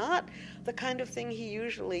 but they're not the kind of thing he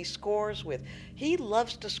usually scores with. He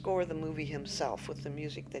loves to score the movie himself with the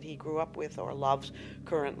music that he grew up with or loves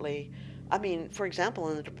currently. I mean, for example,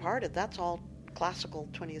 in The Departed, that's all classical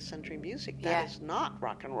 20th century music. That is not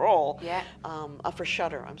rock and roll. Yeah. For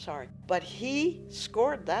Shudder, I'm sorry. But he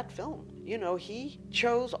scored that film. You know, he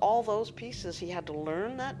chose all those pieces. He had to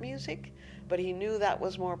learn that music, but he knew that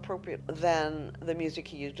was more appropriate than the music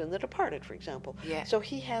he used in The Departed, for example. Yeah. So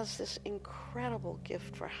he has this incredible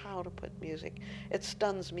gift for how to put music. It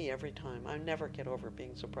stuns me every time. I never get over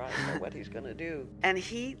being surprised by what he's going to do. And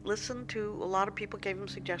he listened to, a lot of people gave him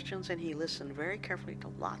suggestions, and he listened very carefully to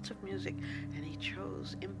lots of music, and he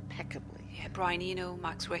chose impeccably. Yeah, Brian Eno,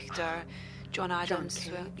 Max Richter, John Adams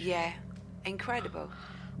as well. Yeah, incredible.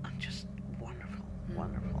 Just wonderful,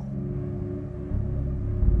 wonderful.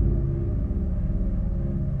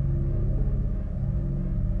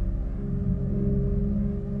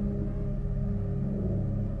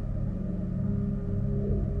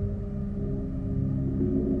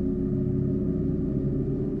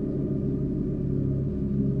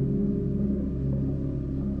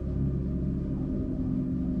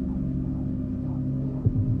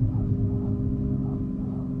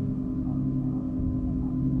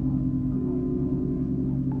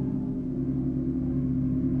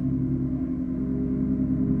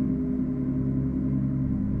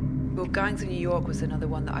 Gangs of New York was another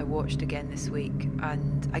one that I watched again this week,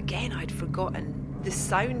 and again I'd forgotten the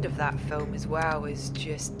sound of that film as well is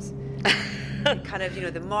just kind of, you know,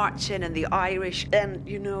 the marching and the Irish. And,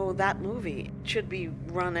 you know, that movie should be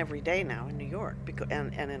run every day now in New York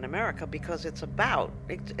and in America, because it's about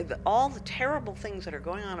all the terrible things that are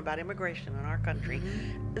going on about immigration in our country.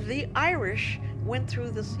 The Irish went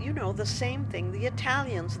through this, you know, the same thing. The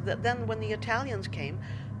Italians, then when the Italians came,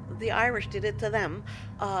 the Irish did it to them.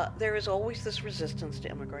 There is always this resistance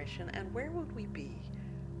to immigration, and where would we be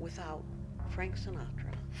without Frank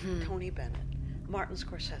Sinatra, Tony Bennett, Martin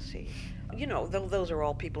Scorsese? You know, those are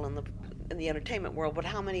all people in the entertainment world, but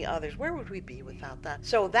how many others? Where would we be without that?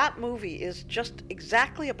 So that movie is just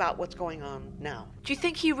exactly about what's going on now. Do you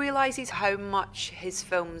think he realises how much his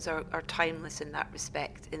films are timeless in that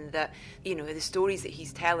respect, in that, you know, the stories that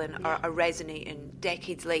he's telling are resonating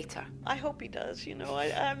decades later? I hope he does, you know.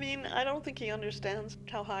 I mean, I don't think he understands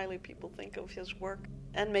how highly people think of his work.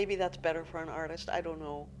 And maybe that's better for an artist. I don't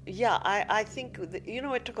know. Yeah, I think, you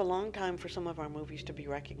know, it took a long time for some of our movies to be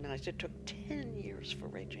recognized. It took 10 years for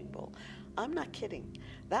Raging Bull. I'm not kidding.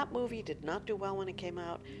 That movie did not do well when it came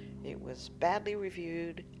out. It was badly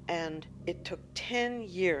reviewed, and it took 10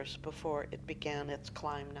 years before it began its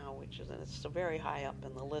climb now, which is, it's very high up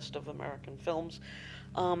in the list of American films.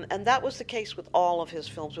 And that was the case with all of his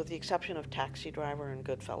films, with the exception of Taxi Driver and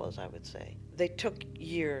Goodfellas, I would say. They took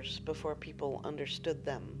years before people understood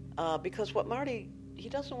them. Because what Marty, he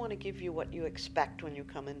doesn't want to give you what you expect when you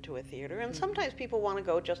come into a theater. And sometimes people want to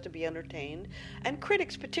go just to be entertained. And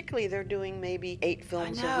critics particularly, they're doing maybe 8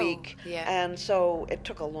 films a week. Yeah. And so it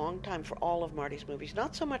took a long time for all of Marty's movies.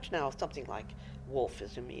 Not so much now. Something like Wolf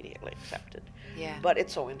is immediately accepted. Yeah. But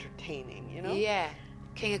it's so entertaining, you know? Yeah.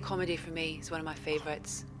 King of Comedy for me is one of my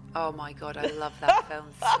favourites. Oh my God, I love that film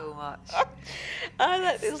so much.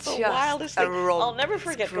 That is the wildest thing. I'll never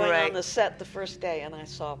forget going on the set the first day, and I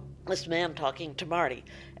saw this man talking to Marty,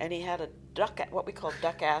 and he had a what we call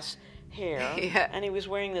duck ass hair, and he was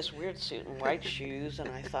wearing this weird suit and white shoes, and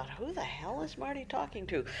I thought, who the hell is Marty talking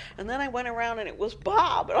to? And then I went around, and it was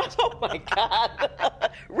Bob, and I was, oh my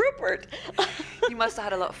God, Rupert. You must have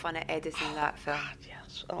had a lot of fun at editing that film. God,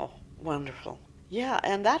 yes. Oh, wonderful. Yeah,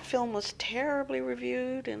 and that film was terribly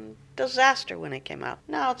reviewed and disaster when it came out.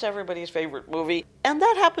 Now it's everybody's favorite movie. And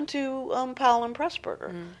that happened to Powell and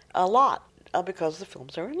Pressburger a lot because the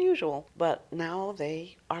films are unusual. But now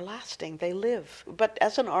they are lasting. They live. But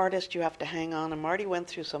as an artist, you have to hang on. And Marty went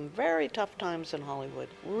through some very tough times in Hollywood.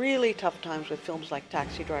 Really tough times with films like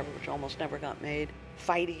Taxi Driver, which almost never got made.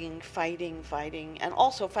 Fighting, and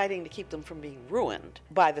also fighting to keep them from being ruined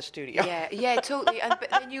by the studio. Yeah, totally. But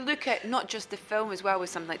then you look at not just the film as well with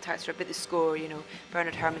something like Taxi Driver, but the score. You know,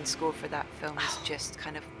 Bernard Herrmann's score for that film is just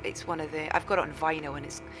kind of, it's one of the, I've got it on vinyl, and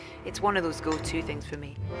it's one of those go-to things for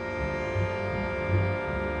me.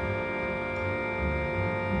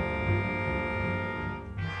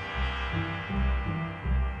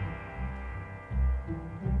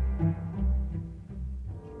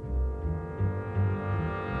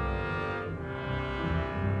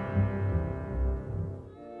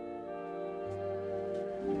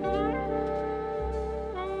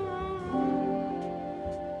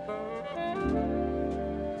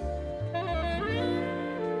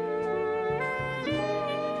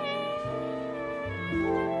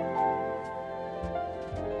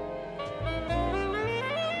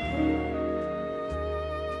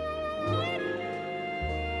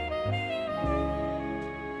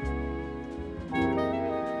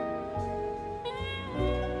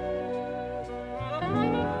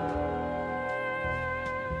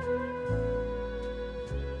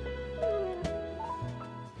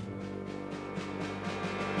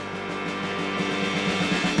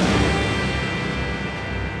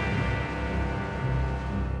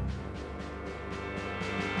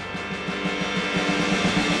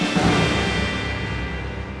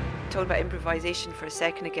 Talking about improvisation for a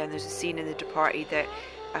second again, there's a scene in The Departed that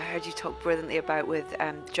I heard you talk brilliantly about with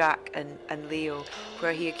Jack and Leo,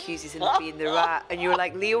 where he accuses him of being the rat, and you were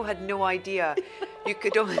like, Leo had no idea. You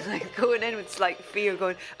could almost like going in with slight fear,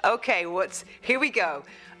 going, okay, here we go.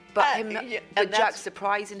 But but Jack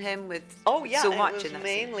surprising him with so much. It was in that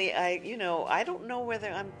mainly scene. I don't know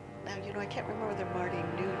whether I can't remember whether Marty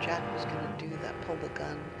knew Jack was going to do that, pull the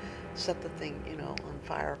gun, set the thing, on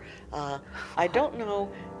fire. I don't know.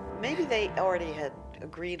 Maybe they already had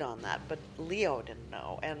agreed on that, but Leo didn't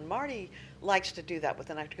know. And Marty likes to do that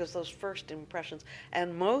with an actor because those first impressions,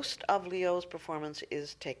 and most of Leo's performance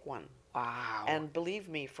is take one. Wow. And believe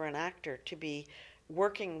me, for an actor to be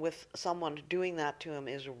working with someone doing that to him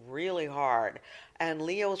is really hard. And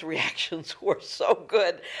Leo's reactions were so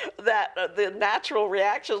good that the natural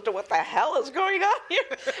reactions to what the hell is going on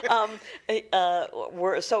here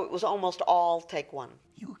so it was almost all take one.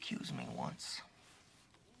 You accused me once.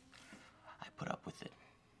 I put up with it.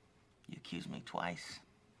 You accused me twice.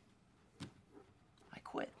 I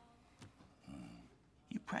quit.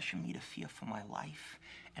 You pressure me to fear for my life,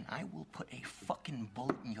 and I will put a fucking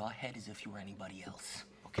bullet in your head as if you were anybody else,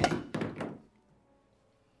 okay?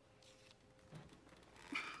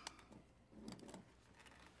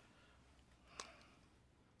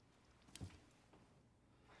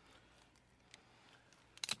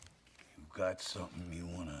 You got something you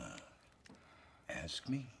wanna ask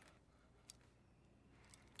me?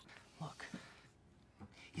 Look,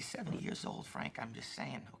 you're 70 years old, Frank. I'm just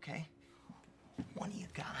saying, okay? One of you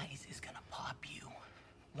guys is gonna pop you.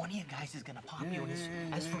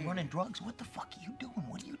 And as for running drugs, what the fuck are you doing?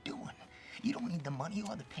 What are you doing? You don't need the money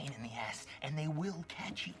or the pain in the ass, and they will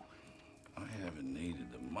catch you. I haven't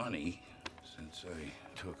needed the money since I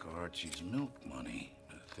took Archie's milk money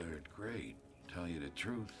in the 3rd grade. Tell you the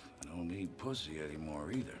truth, I don't need pussy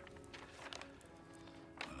anymore either.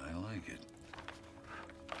 But I like it.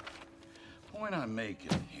 Point I'm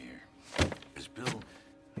making here is, Bill,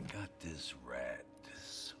 I got this rat,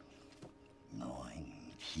 this gnawing,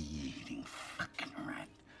 key-eating fucking rat.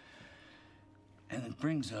 And it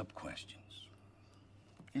brings up questions.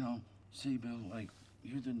 See, Bill, like,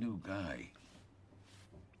 you're the new guy.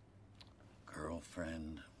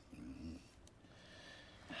 Girlfriend.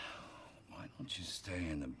 Why don't you stay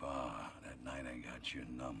in the bar that night I got your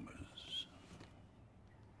numbers?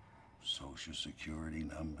 Social Security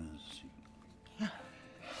numbers.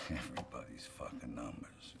 Everybody's fucking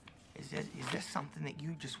numbers. Is this something that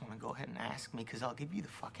you just want to go ahead and ask me? Because I'll give you the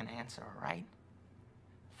fucking answer, all right?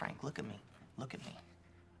 Frank, look at me. Look at me.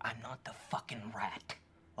 I'm not the fucking rat.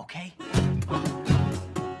 okay?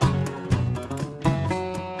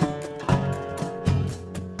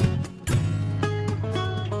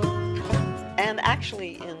 And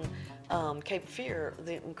actually in Cape Fear,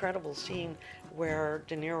 the incredible scene where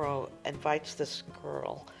De Niro invites this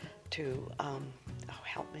girl to,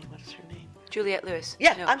 help me, what is her name? Juliette Lewis.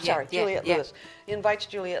 Yeah, No, I'm sorry, yeah, Juliette yeah. Lewis. He invites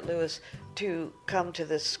Juliette Lewis to come to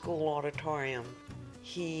this school auditorium.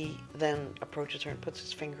 He then approaches her and puts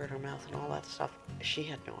his finger in her mouth and all that stuff. She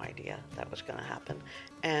had no idea that was going to happen.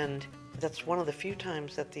 And that's one of the few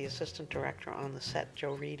times that the assistant director on the set,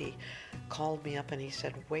 Joe Reedy, called me up and he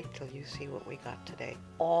said, wait till you see what we got today.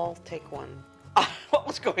 All take one. What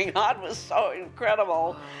was going on was so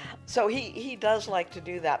incredible. So he does like to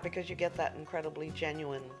do that because you get that incredibly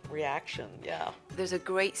genuine reaction. Yeah. There's a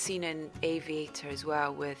great scene in Aviator as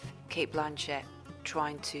well with Cate Blanchett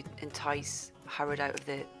trying to entice Howard out of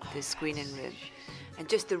the screening room. And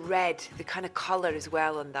just the red, the kind of colour as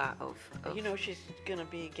well on that of... You know, she's going to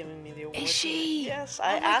be giving me the award. Is she? Yes, Oh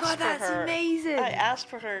I my asked God, for that's her. amazing. I asked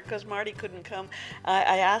for her because Marty couldn't come.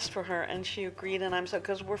 I asked for her and she agreed, and I'm so,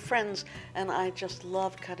 because we're friends, and I just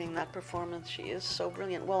loved cutting that performance. She is so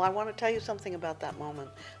brilliant. Well, I want to tell you something about that moment.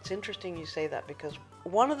 It's interesting you say that because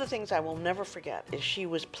one of the things I will never forget is she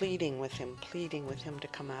was pleading with him to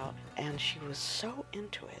come out, and she was so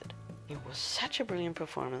into it. It was such a brilliant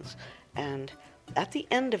performance, and at the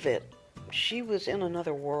end of it, she was in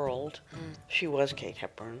another world. She was Kate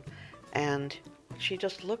Hepburn, and she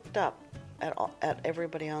just looked up at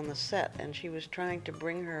everybody on the set, and she was trying to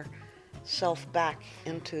bring herself back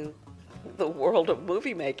into the world of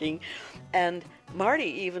movie making. And Marty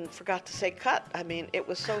even forgot to say cut. I mean, it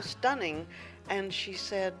was so stunning. And she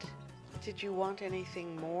said, did you want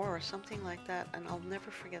anything more or something like that? And I'll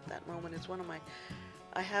never forget that moment. It's one of my...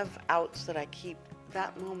 I have outs that I keep.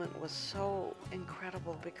 That moment was so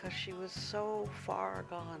incredible because she was so far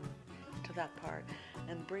gone to that part.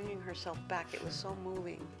 And bringing herself back, it was so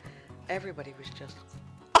moving. Everybody was just...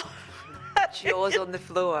 jaws on the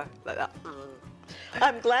floor like that.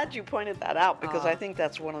 I'm glad you pointed that out because I think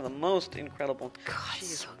that's one of the most incredible. God, she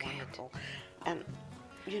is so wonderful. And,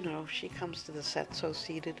 you know, she comes to the set so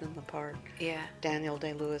seated in the part. Yeah. Daniel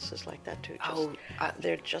Day-Lewis is like that too.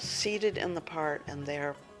 They're just seated in the part and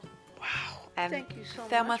they're, wow. Thank you so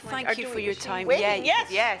Thelma, much. thank you for your time.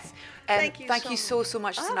 Yes. Thank you so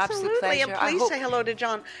much. It's an absolute pleasure. And please say hello to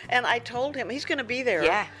John. And I told him, he's going to be there.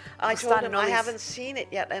 Yeah. I told him I haven't seen it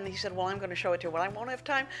yet. And he said, well, I'm going to show it to you. Well, I won't have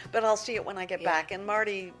time, but I'll see it when I get back. And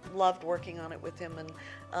Marty loved working on it with him and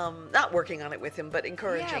not working on it with him, but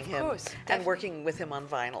encouraging him. Course, and working with him on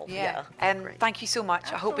vinyl. Yeah. And thank you so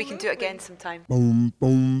much. Absolutely. I hope we can do it again sometime. Boom,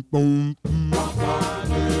 boom, boom.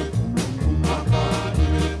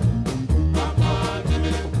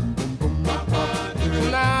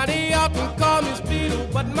 Now they often call me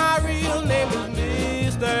Speedo, but my real name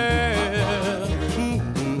is Mister.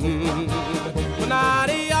 Now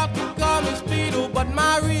they often call me Speedo, but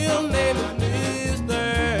my real name is Mister.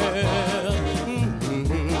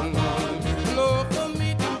 No, for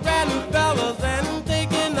me to brand fellas and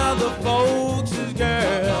taking other folks'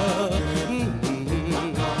 girls.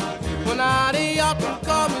 Well, now they often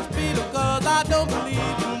call me Speedo, cause I don't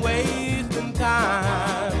believe in wasting time.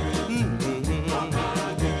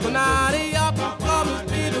 Now they often call me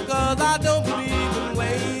Speedo cause I don't believe in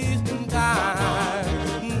wasting time.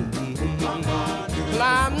 Well,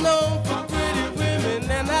 I'm known for pretty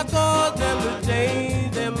women and that caused them to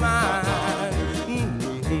change their mind.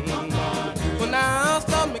 Well, now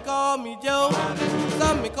some may call me Joe,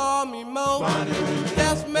 some may call me Mo.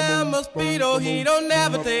 Yes, ma'am, a Speedo, he don't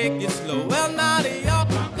never take it slow. Well, now they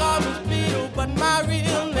often call me Speedo, but my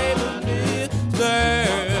real name is Mister.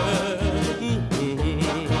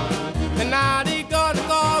 Now they gonna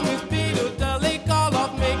call me Speedo till they call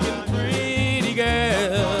off making pretty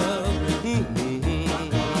girls.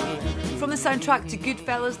 From the soundtrack to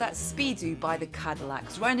Goodfellas, that's Speedo by the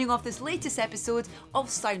Cadillacs, rounding off this latest episode of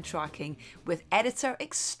Soundtracking with editor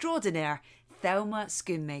extraordinaire Thelma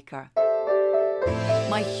Schoonmaker.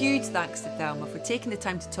 My huge thanks to Thelma for taking the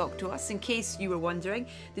time to talk to us. In case you were wondering,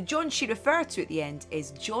 the John she referred to at the end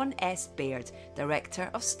is John S. Baird, director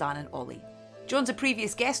of Stan and Ollie. John's a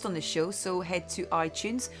previous guest on the show, so head to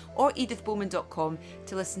iTunes or edithbowman.com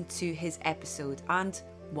to listen to his episode. And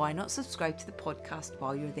why not subscribe to the podcast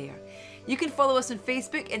while you're there? You can follow us on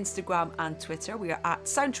Facebook, Instagram and Twitter. We are at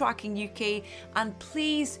Soundtracking UK. And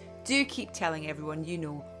please do keep telling everyone you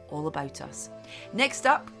know all about us. Next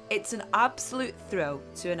up, it's an absolute thrill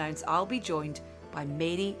to announce I'll be joined by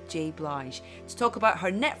Mary J. Blige to talk about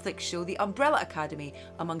her Netflix show, The Umbrella Academy,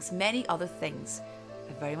 amongst many other things.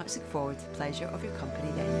 I very much look forward to the pleasure of your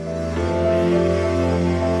company then.